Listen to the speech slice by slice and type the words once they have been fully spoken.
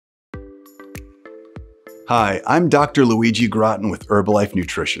Hi, I'm Dr. Luigi Groton with Herbalife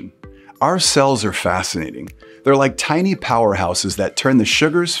Nutrition. Our cells are fascinating. They're like tiny powerhouses that turn the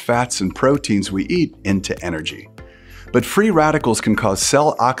sugars, fats, and proteins we eat into energy. But free radicals can cause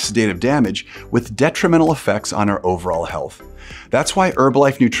cell oxidative damage with detrimental effects on our overall health. That's why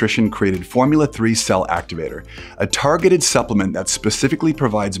Herbalife Nutrition created Formula-3 Cell Activator, a targeted supplement that specifically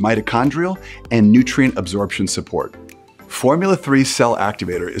provides mitochondrial and nutrient absorption support. Formula-3 Cell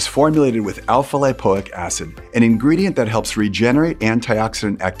Activator is formulated with alpha-lipoic acid, an ingredient that helps regenerate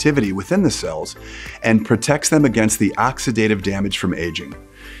antioxidant activity within the cells and protects them against the oxidative damage from aging.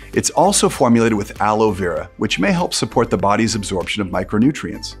 It's also formulated with aloe vera, which may help support the body's absorption of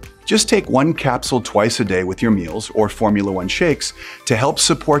micronutrients. Just take one capsule twice a day with your meals or Formula 1 shakes to help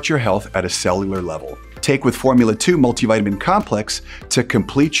support your health at a cellular level. Take with Formula 2 Multivitamin Complex to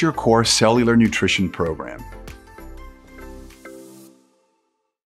complete your core cellular nutrition program.